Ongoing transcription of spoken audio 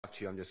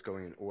To you, I'm just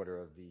going in order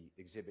of the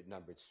exhibit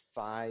number. It's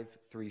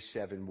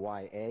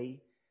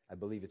 537YA. I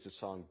believe it's a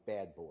song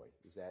Bad Boy.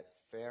 Is that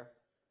fair?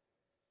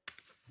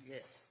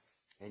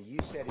 Yes. And you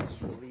said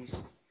it's released.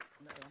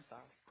 No, I'm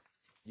sorry.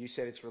 You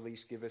said it's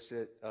released. Give us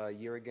a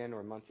year again or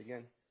a month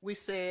again? We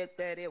said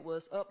that it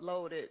was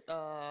uploaded,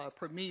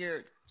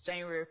 premiered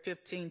January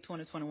 15,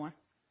 2021.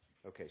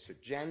 Okay, so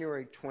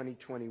January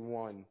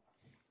 2021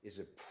 is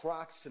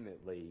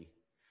approximately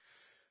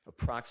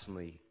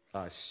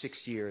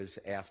 6 years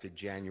after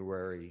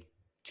January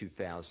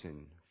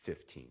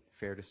 2015.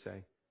 Fair to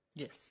say?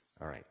 Yes.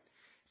 All right.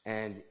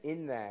 And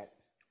in that,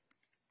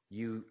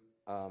 you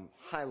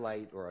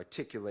highlight or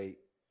articulate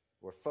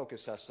or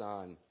focus us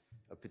on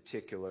a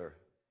particular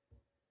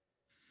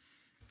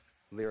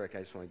lyric.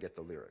 I just want to get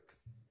the lyric.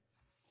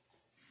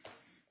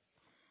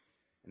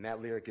 And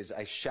that lyric is,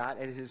 I shot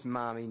at his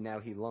mommy, now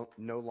he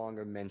no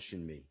longer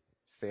mentioned me.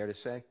 Fair to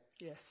say?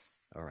 Yes.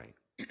 All right.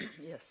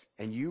 Yes.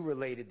 And you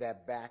related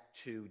that back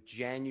to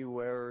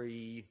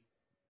January,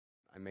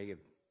 I may have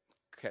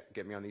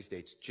get me on these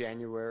dates,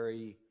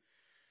 January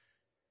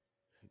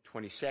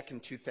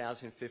 22nd,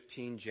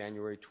 2015,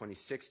 January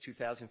 26th,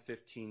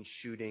 2015,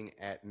 shooting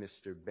at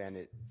Mr.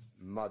 Bennett's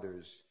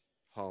mother's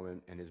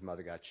home, and his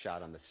mother got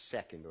shot on the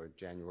 2nd or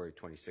January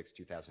 26th,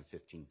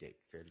 2015 date.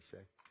 Fair to say?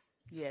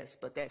 Yes,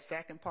 but that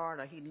second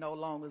part, he no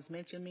longer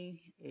mentioned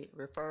me, it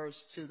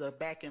refers to the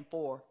back and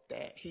forth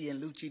that he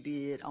and Lucci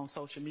did on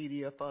social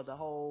media for the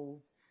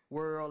whole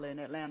world in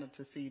Atlanta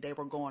to see. They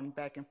were going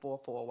back and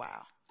forth for a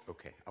while.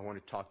 Okay, I want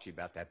to talk to you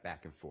about that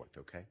back and forth,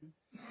 okay?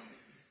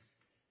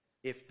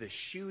 If the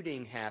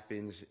shooting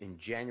happens in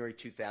January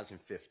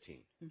 2015,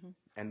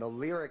 and the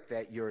lyric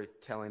that you're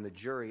telling the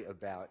jury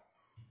about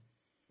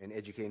and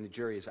educating the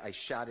jury is, I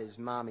shot his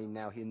mommy,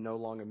 now he no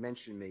longer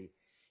mentioned me,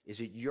 is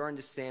it your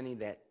understanding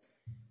that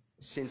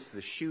since the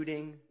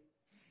shooting,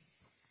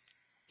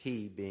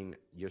 he being,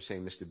 you're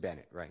saying Mr.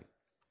 Bennett, right?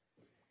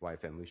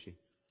 YFN Lucci?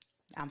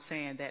 I'm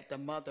saying that the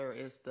mother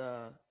is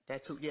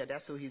that's who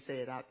he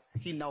said.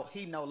 He no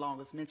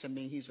longer mentioned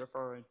me. He's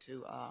referring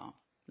to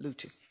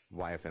Lucci.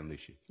 YFN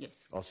Lucci?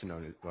 Yes. Also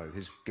known as, well,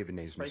 his given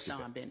name is Mr.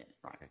 Rayshawn Bennett,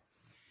 right. Okay.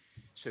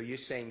 So you're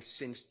saying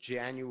since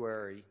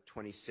January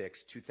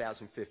 26,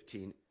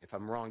 2015, if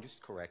I'm wrong,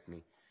 just correct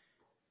me,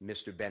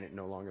 Mr. Bennett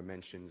no longer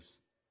mentions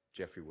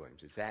Jeffrey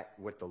Williams. Is that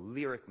what the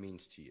lyric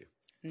means to you?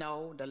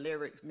 No, the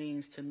lyric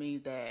means to me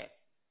that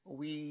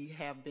we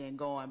have been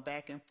going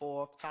back and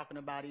forth, talking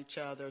about each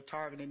other,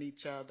 targeting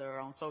each other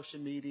on social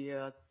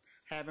media,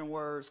 having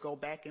words go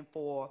back and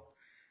forth.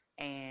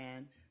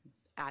 And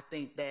I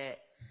think that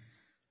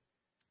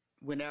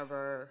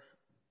whenever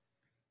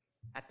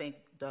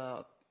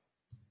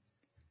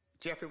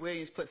Jeffrey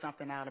Williams put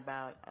something out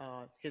about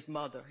his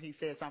mother. He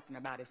said something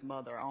about his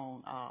mother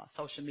on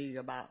social media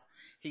about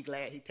he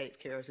glad he takes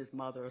care of his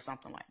mother or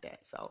something like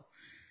that. So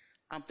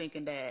I'm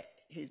thinking that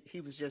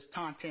he was just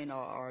taunting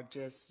or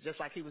just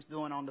like he was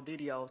doing on the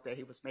videos that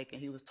he was making.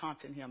 He was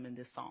taunting him in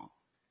this song.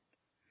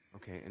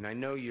 Okay, and I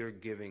know you're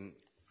giving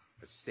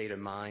a state of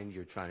mind.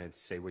 You're trying to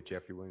say what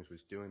Jeffrey Williams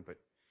was doing, but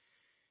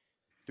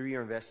through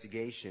your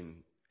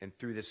investigation and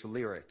through this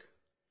lyric,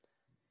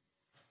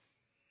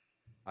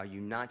 are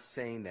you not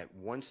saying that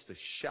once the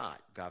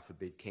shot, God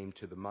forbid, came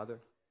to the mother,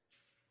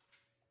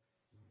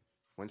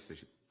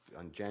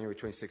 on January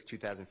 26,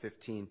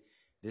 2015,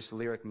 this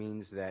lyric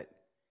means that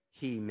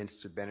he,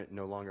 Mr. Bennett,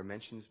 no longer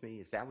mentions me?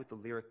 Is that what the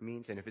lyric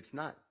means? And if it's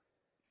not,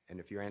 and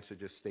if your answer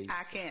just states...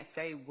 I can't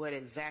say what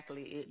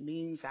exactly it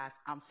means.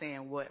 I'm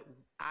saying what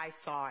I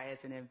saw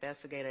as an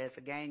investigator, as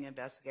a gang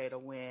investigator,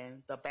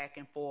 when the back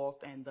and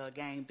forth and the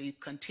gang beef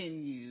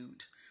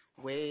continued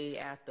way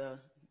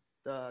after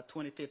the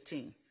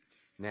 2015.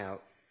 Now,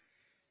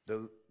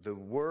 the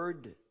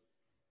words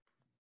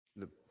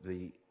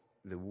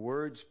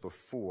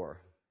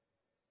before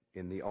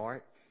in the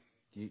art,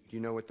 do you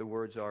know what the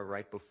words are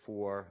right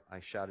before I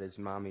shot his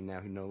mommy, now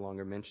he no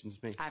longer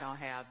mentions me? I don't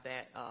have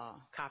that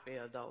copy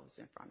of those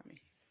in front of me.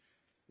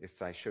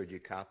 If I showed you a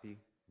copy,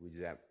 would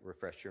that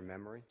refresh your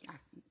memory?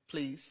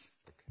 Please.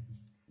 Okay.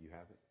 You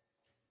have it?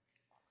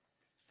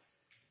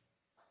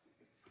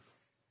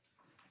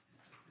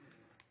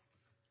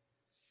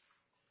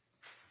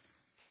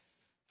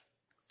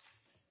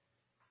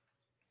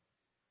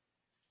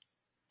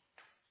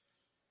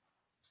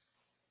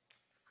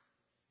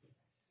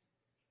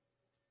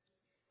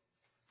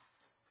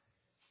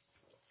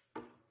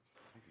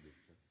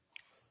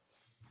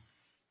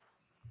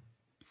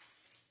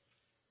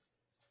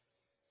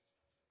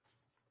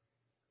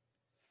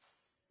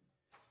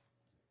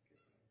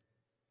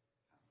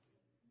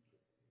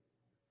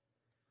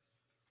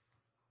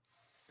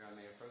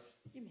 May I approach?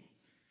 You may.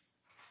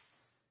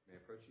 May I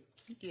approach you?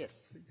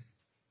 Yes.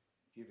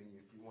 Giving you,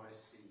 if you want to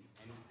see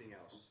anything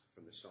else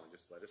from the song,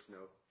 just let us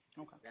know.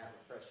 Okay. That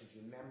refreshes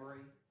your memory.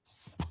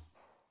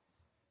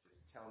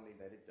 Just tell me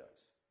that it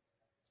does.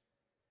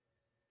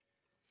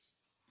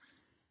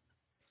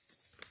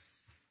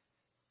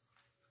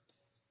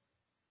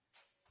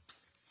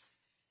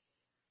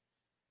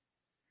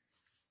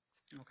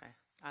 Okay.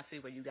 I see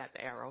where you got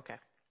the arrow. Okay.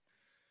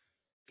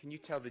 Can you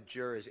tell the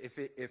jurors, if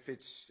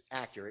it's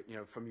accurate, you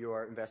know, from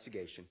your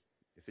investigation,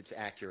 if it's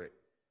accurate,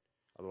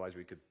 otherwise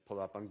we could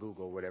pull up on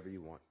Google, whatever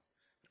you want.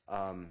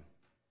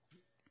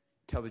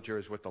 Tell the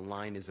jurors what the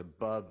line is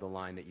above the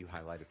line that you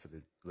highlighted for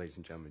the ladies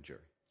and gentlemen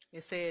jury.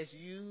 It says,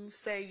 you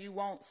say you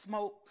won't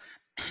smoke,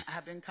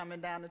 I've been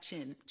coming down the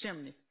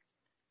chimney.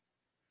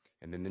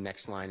 And then the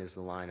next line is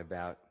the line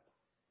about?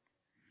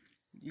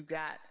 You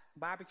got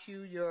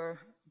barbecue your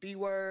B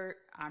word,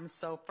 I'm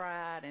so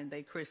fried and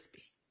they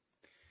crispy.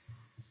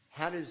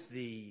 How does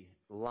the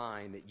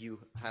line that you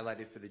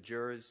highlighted for the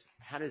jurors,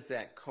 how does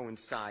that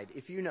coincide,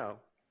 if you know,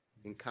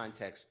 in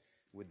context,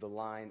 with the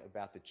line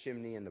about the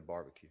chimney and the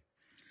barbecue?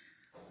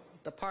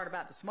 The part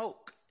about the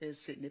smoke is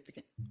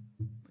significant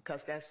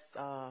because that's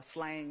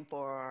slang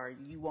for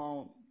you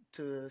want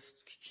to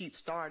keep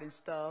starting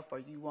stuff, or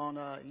you want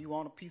a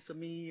piece of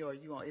me, or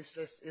you want, it's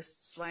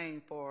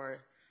slang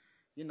for,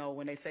 you know,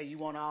 when they say you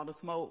want all the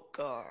smoke,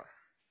 or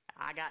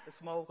I got the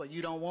smoke, or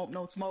you don't want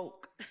no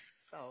smoke.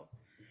 So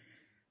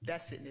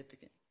that's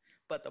significant.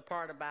 But the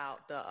part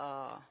about the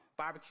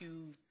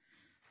barbecue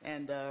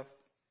and the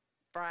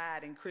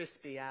fried and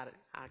crispy, I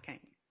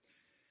can't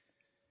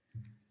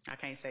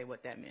say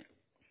what that meant.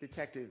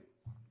 Detective,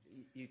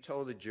 you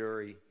told the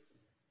jury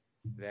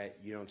that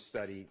you don't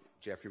study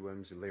Jeffrey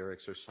Williams'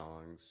 lyrics or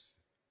songs.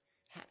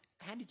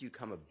 How did you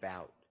come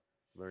about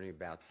learning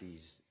about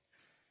these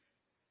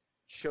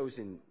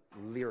chosen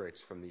lyrics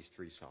from these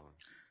 3 songs?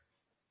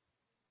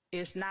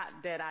 It's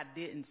not that I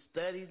didn't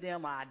study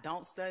them or I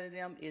don't study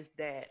them. It's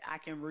that I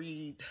can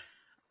read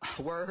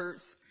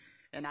words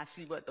and I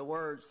see what the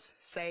words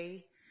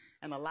say.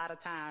 And a lot of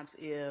times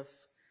if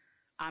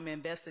I'm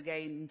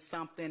investigating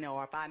something,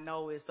 or if I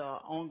know it's an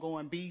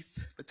ongoing beef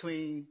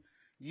between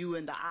you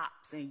and the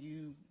ops, and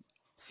you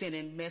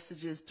sending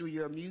messages through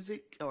your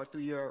music or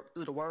through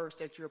the words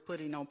that you're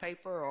putting on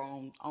paper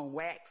or on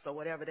wax or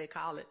whatever they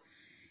call it,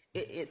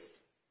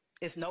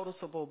 it's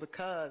noticeable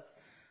because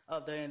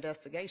of the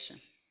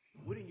investigation.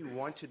 Wouldn't you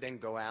want to then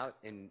go out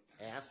and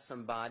ask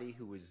somebody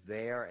who was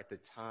there at the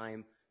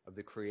time of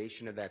the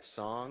creation of that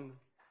song,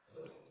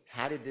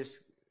 how did this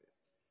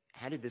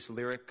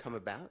lyric come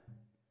about?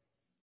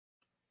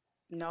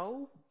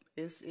 No,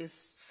 it's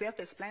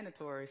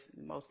self-explanatory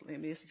mostly. I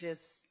mean,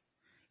 it's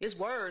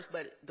words,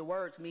 but the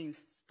words mean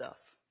stuff.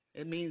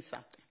 It means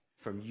something.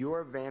 From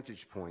your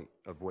vantage point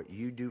of what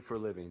you do for a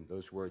living,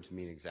 those words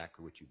mean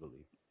exactly what you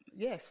believe.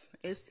 Yes,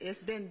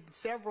 it's been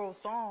several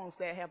songs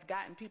that have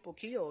gotten people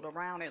killed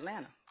around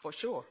Atlanta, for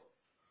sure.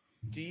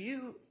 Do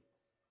you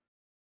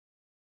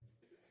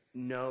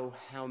know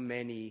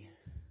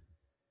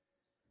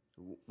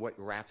what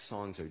rap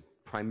songs are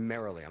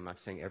primarily, I'm not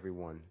saying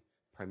everyone,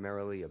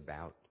 primarily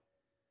about?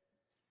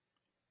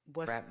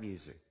 Rap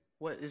music.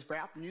 What is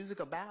rap music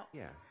about?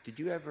 Yeah. Did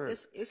you ever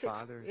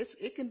bother?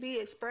 It can be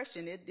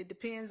expression. It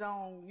depends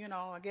on, you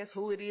know, I guess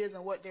who it is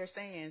and what they're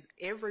saying.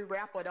 Every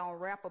rapper don't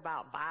rap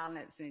about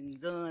violence and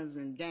guns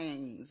and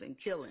gangs and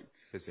killing.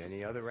 Does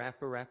any other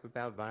rapper rap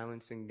about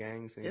violence and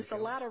gangs? And it's a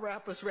lot of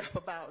rappers rap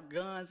about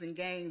guns and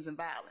gangs and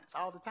violence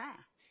all the time.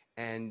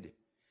 And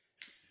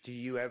have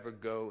you ever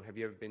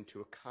been to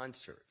a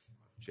concert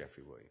of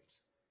Jeffrey Williams?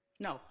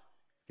 No.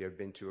 Have you ever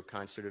been to a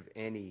concert of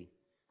any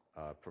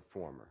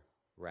performer?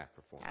 Rap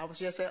performer. I was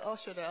just at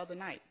Usher the other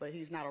night, but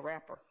he's not a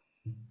rapper.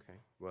 Okay.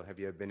 Well, have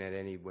you ever been at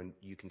any when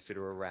you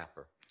consider a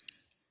rapper?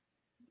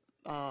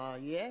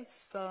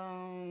 Yes.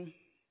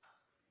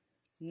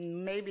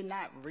 Maybe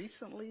not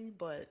recently,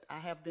 but I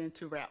have been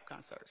to rap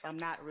concerts. I'm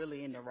not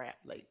really into rap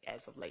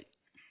as of late.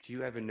 Do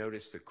you ever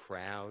notice the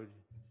crowd,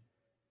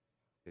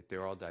 that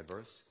they're all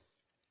diverse?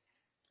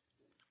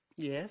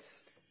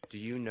 Yes. Do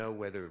you know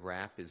whether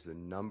rap is the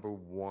number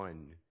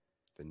one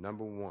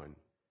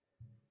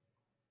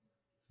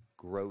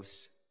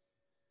gross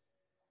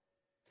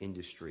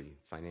industry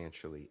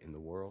financially in the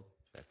world?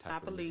 I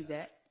believe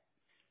that.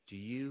 Do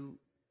you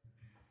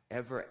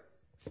ever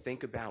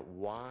think about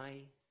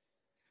why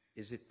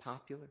is it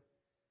popular?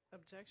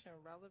 Objection,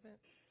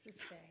 relevance,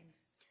 sustained.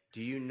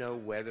 Do you know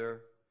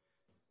whether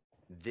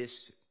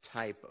this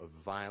type of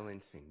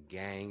violence and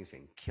gangs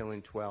and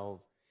killing 12,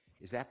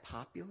 is that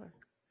popular?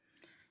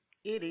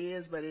 It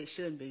is, but it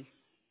shouldn't be.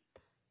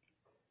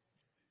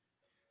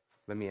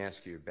 Let me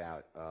ask you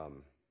about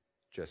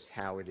just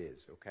how it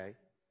is, okay?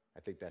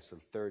 I think that's the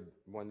third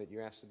one that you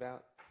asked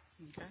about.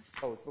 Okay.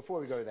 Oh, before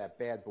we go to that,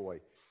 Bad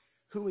Boy,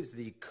 who is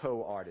the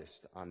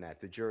co-artist on that?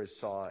 The jurors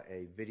saw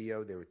a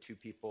video. There were 2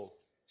 people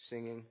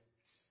singing.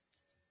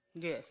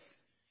 Yes.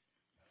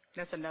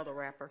 That's another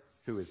rapper.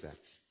 Who is that?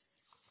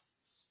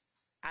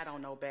 I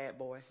don't know Bad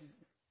Boy.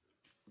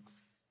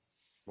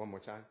 One more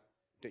time?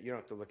 You don't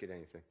have to look at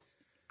anything.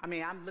 I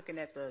mean, I'm looking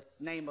at the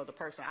name of the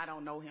person. I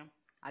don't know him.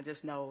 I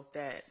just know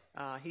that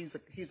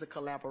he's a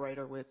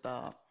collaborator with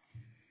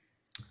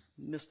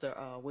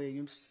Mr.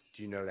 Williams.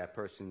 Do you know that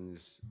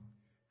person's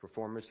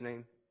performer's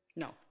name?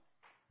 No.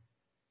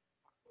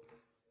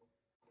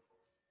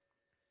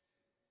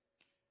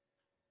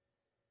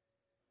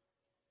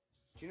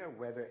 Do you know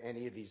whether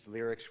any of these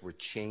lyrics were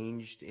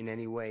changed in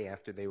any way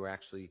after they were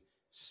actually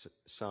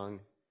sung?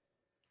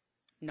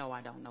 No,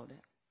 I don't know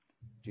that.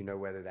 Do you know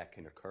whether that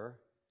can occur?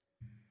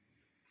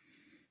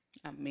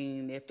 I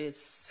mean,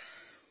 anything's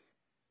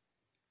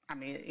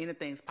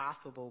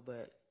possible,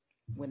 but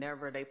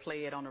whenever they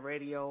play it on the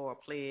radio or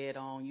play it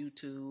on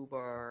YouTube,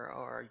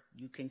 or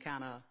you can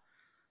kind of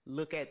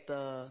look at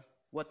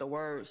what the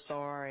words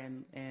are,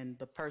 and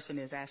the person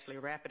is actually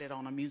rapping it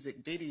on a music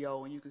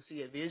video and you can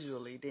see it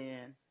visually,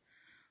 then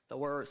the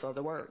words are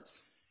the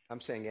words. I'm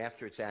saying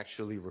after it's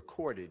actually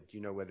recorded, do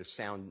you know whether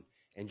sound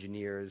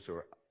engineers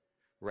or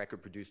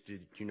record producers, do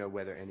you know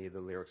whether any of the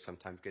lyrics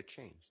sometimes get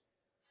changed?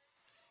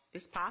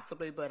 It's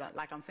possibly, but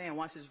like I'm saying,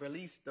 once it's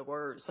released, the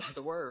words are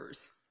the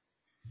words.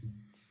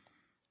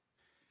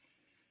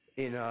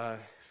 In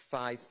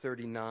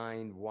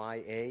 539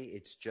 YA,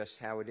 it's just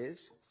how it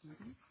is.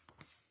 Mm-hmm.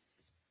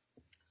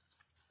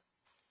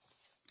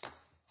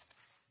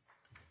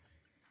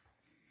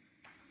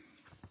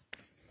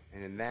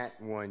 And in that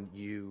one,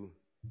 you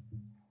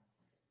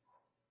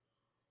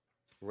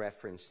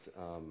referenced,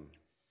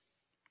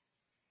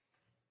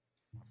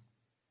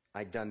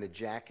 I done the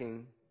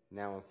jacking,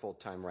 now I'm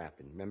full-time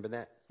rapping. Remember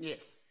that?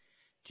 Yes.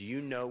 Do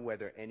you know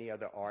whether any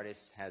other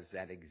artist has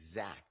that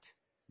exact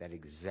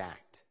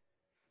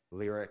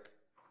lyric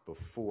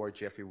before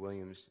Jeffrey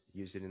Williams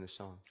used it in the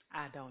song?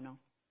 I don't know.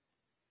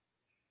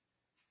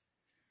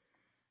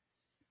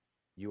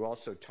 You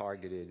also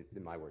targeted,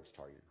 my words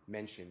targeted,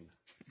 mentioned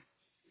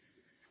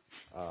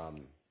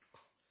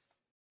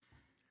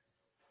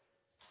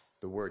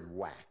the word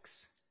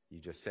wax.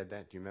 You just said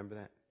that. Do you remember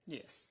that?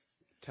 Yes.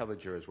 Tell the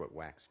jurors what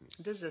wax means.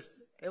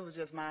 It was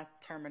just my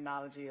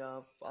terminology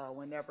of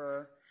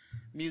whenever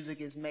music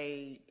is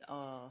made,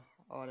 or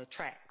the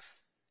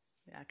tracks.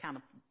 I kind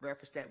of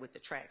reference that with the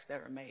tracks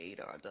that are made,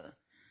 or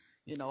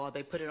or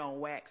they put it on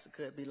wax. It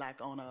could be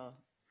like on a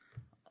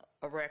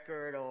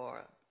record,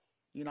 or,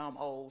 I'm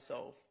old,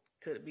 so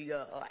could be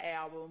a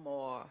album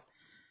or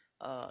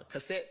a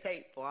cassette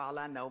tape, for all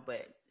I know.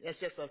 But it's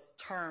just a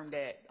term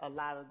that a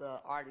lot of the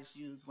artists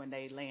use when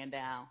they laying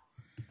down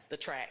the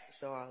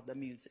tracks or the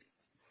music.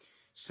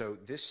 So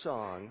this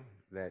song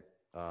that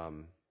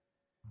the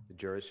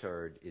jurors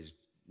heard is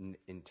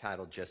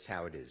entitled Just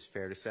How It Is.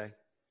 Fair to say?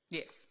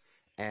 Yes.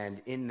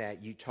 And in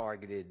that, you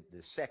targeted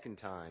the second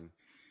time,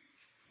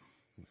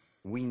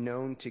 we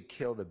known to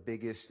kill the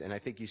biggest, and I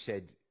think you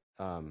said...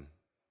 I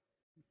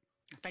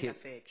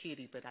said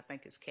kitty, but I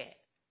think it's cat.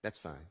 That's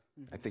fine.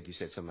 Mm-hmm. I think you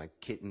said something like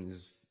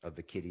kittens of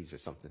the kitties or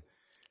something.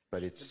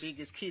 But it's... The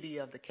biggest kitty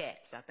of the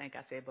cats, I think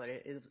I said, but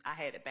I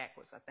had it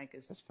backwards. I think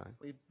it's... That's fine.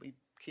 We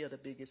killed the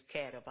biggest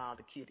cat of all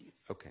the kitties.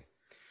 Okay.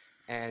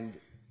 And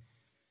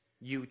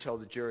you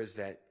told the jurors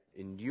that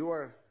in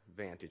your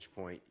vantage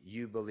point,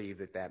 you believe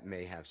that that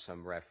may have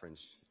some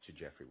reference to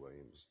Jeffrey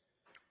Williams,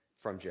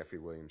 from Jeffrey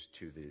Williams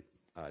to the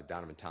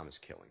Donovan Thomas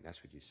killing.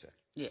 That's what you said.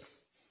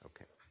 Yes.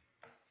 Okay.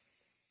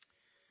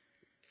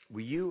 Were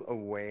you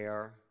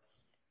aware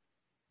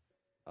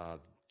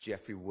of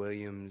Jeffrey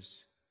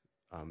Williams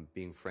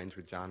being friends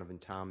with Donovan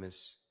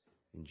Thomas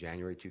in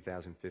January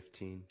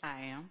 2015?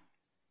 I am.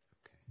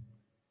 Okay.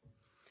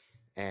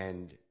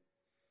 And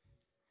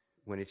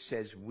when it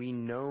says, we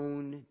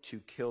known to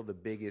kill the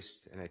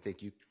biggest, and I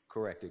think you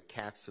corrected,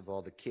 cats of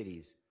all the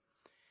kitties,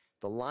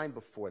 the line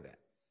before that,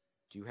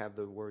 do you have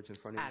the words in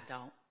front of you? I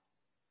don't.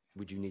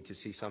 Would you need to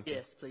see something?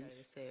 Yes, please.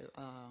 It said,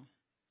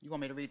 you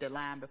want me to read the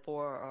line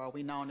before, or are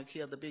we known to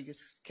kill the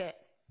biggest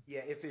cats? Yeah,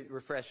 if it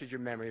refreshes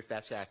your memory, if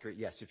that's accurate,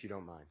 yes, if you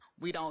don't mind.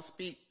 We don't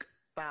speak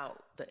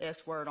about the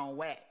S word on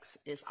wax.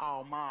 It's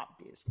all mob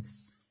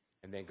business.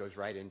 And then goes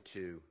right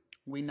into...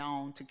 We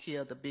known to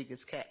kill the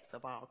biggest cats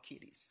of all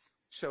kitties.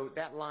 So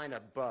that line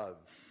above,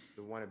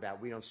 the one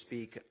about we don't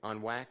speak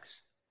on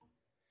wax,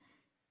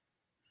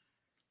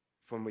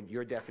 from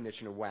your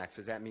definition of wax,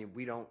 does that mean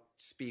we don't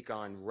speak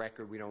on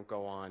record, we don't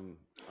go on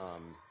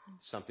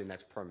something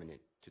that's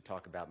permanent to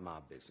talk about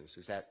mob business?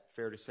 Is that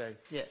fair to say?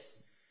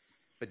 Yes.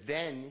 But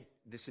then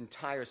this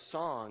entire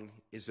song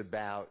is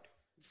about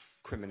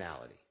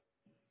criminality.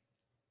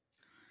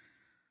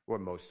 Or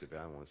most of it,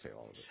 I don't want to say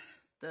all of it.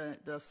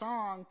 The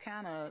song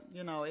kind of,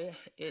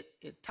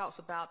 it talks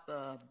about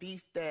the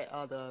beef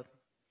the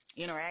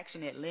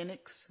interaction at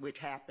Lenox, which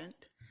happened.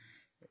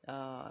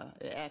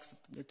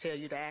 It tell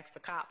you to ask the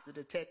cops, the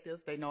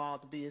detective, they know all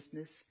the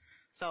business.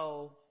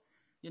 So,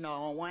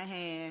 on one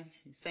hand,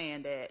 he's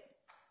saying that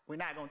we're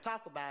not going to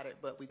talk about it,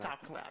 but we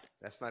talk about it.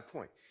 That's my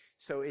point.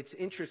 So it's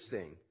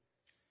interesting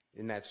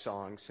in that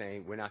song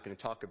saying we're not going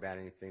to talk about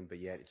anything, but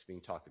yet it's being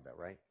talked about,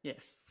 right?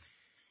 Yes.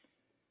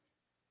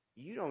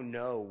 You don't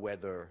know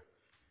whether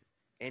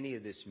any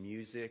of this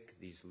music,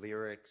 these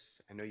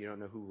lyrics, I know you don't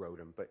know who wrote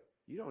them, but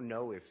you don't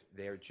know if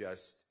they're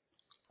just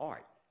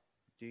art,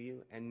 do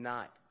you? And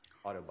not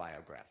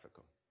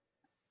autobiographical.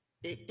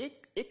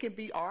 It can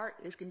be art.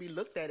 It can be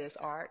looked at as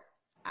art.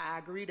 I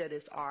agree that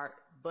it's art,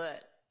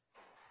 but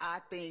I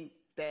think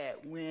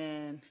that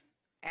when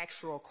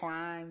actual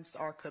crimes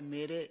are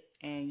committed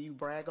and you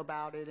brag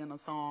about it in a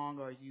song,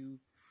 or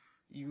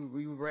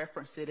you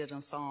reference it in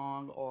a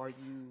song, or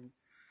you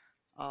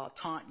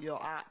taunt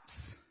your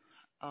ops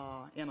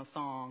in a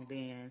song,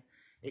 then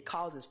it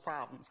causes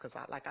problems because,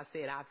 like I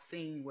said, I've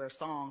seen where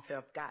songs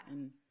have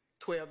gotten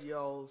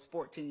 12-year-olds,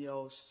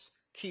 14-year-olds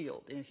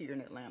killed here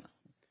in Atlanta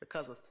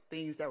because of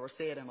things that were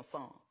said in a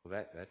song.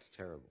 Well, that's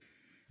terrible.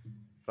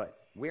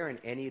 But where in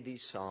any of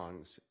these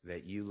songs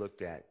that you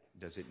looked at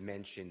does it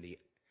mention the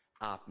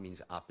op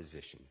means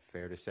opposition?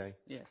 Fair to say?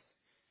 Yes.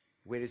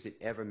 Where does it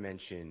ever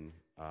mention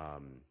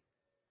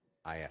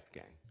IF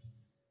gang?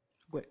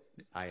 What?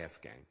 IF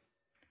gang.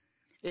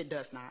 It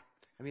does not.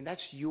 I mean,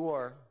 that's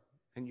your,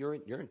 and you're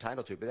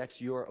entitled to it, but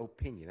that's your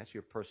opinion. That's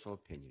your personal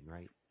opinion,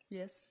 right?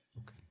 Yes.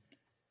 Okay.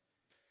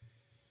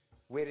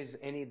 Where does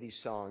any of these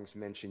songs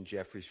mention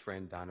Jeffrey's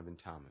friend Donovan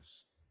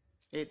Thomas?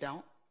 It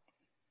don't.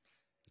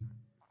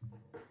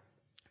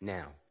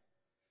 Now,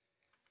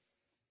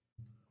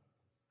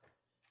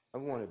 I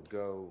want to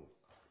go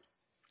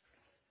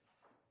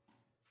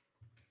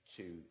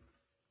to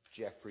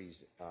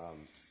Jeffrey's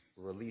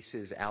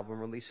releases, album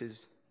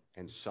releases,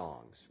 and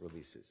songs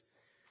releases.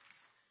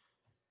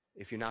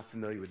 If you're not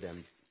familiar with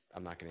them,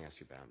 I'm not going to ask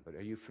you about them, but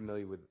are you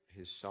familiar with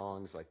his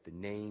songs, like the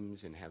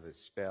names and how they're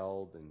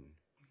spelled? And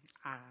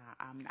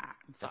I'm not.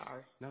 I'm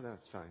sorry. No,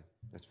 that's fine.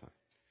 That's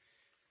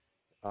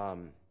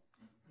fine.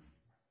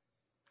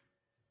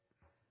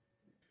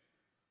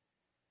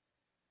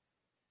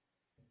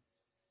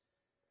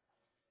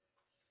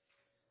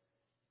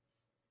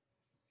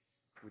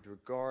 With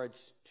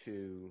regards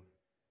to,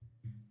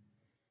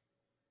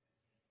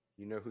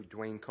 you know who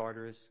Dwayne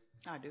Carter is?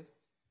 I do.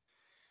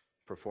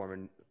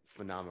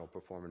 Phenomenal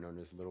performer known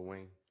as Lil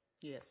Wayne.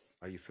 Yes.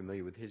 Are you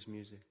familiar with his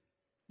music?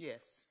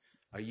 Yes.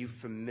 Are you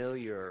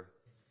familiar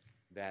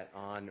that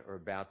on or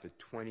about the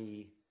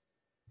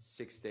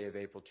 26th day of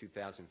April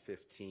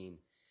 2015,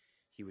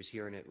 he was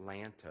here in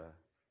Atlanta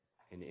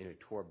in a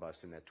tour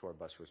bus, and that tour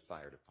bus was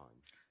fired upon?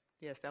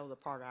 Yes, that was a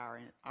part of our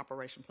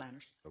operation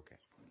planners. Okay.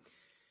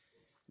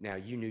 Now,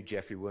 you knew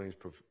Jeffrey Williams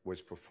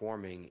was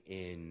performing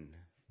in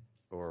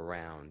or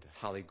around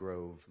Holly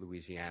Grove,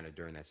 Louisiana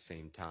during that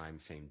same time,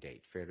 same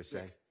date. Fair to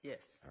say? Yes.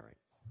 Yes. All right.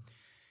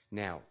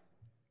 Now,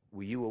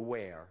 were you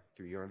aware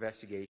through your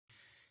investigation,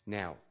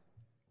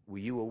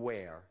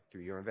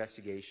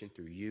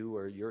 through you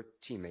or your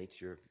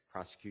teammates, your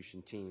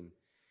prosecution team,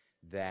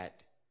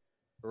 that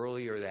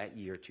earlier that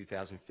year,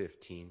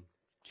 2015,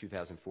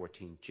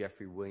 2014,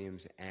 Jeffrey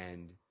Williams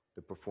and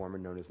the performer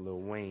known as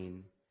Lil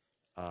Wayne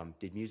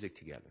did music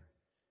together?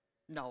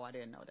 No, I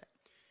didn't know that.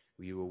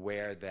 Were you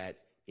aware that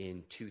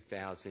in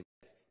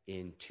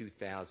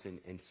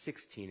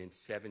 2016 and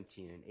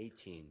 17 and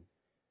 18,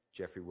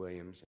 Jeffrey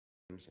Williams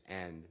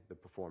and the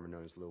performer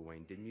known as Lil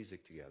Wayne did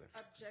music together?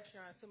 Objection,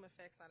 Your Honor. Assume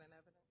effects not in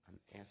evidence. I'm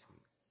asking.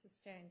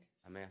 Sustained.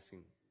 I'm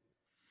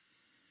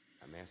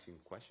asking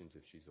questions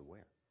if she's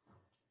aware.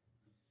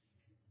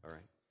 All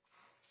right.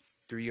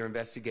 Through your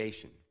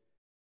investigation,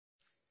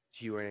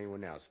 to you or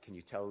anyone else, can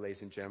you tell,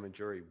 ladies and gentlemen,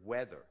 jury,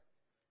 whether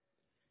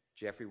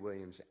Jeffrey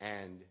Williams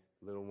and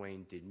Lil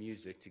Wayne did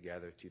music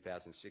together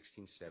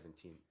 2016,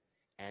 17,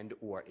 and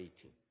or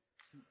 18?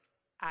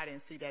 I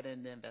didn't see that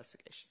in the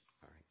investigation.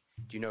 All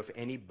right. Do you know if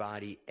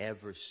anybody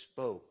ever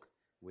spoke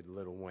with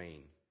Lil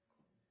Wayne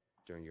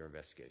during your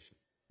investigation?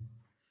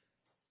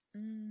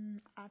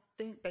 I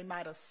think they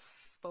might have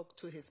spoke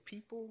to his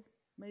people,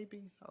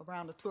 maybe,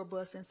 around the tour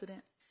bus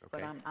incident.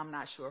 Okay. But I'm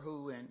not sure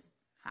who and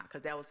how,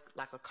 because that was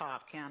like a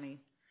Cobb County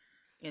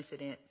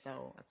incident,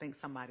 so I think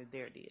somebody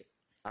there did.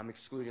 I'm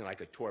excluding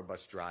like a tour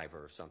bus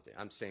driver or something.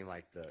 I'm saying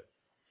like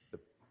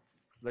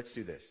let's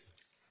do this.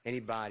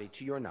 Anybody,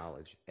 to your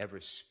knowledge, ever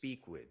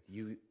speak with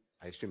you?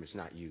 I assume it's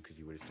not you because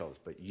you would have told us,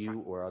 but you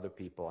or other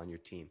people on your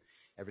team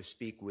ever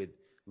speak with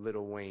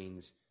Lil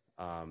Wayne's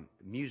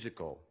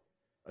musical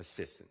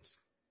assistants?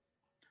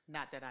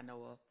 Not that I know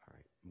of. All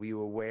right. Were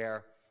you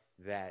aware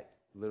that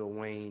Lil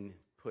Wayne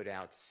put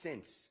out,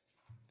 since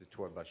the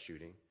tour bus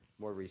shooting,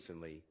 more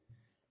recently,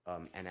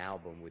 an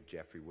album with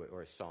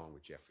or a song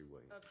with Jeffrey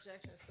Williams?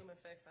 Objection. Assume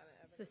effects not in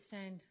evidence.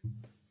 Sustained.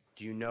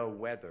 Do you know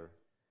whether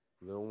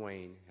Lil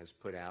Wayne has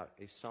put out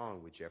a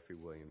song with Jeffrey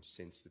Williams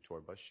since the tour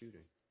bus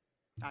shooting?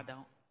 I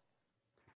don't.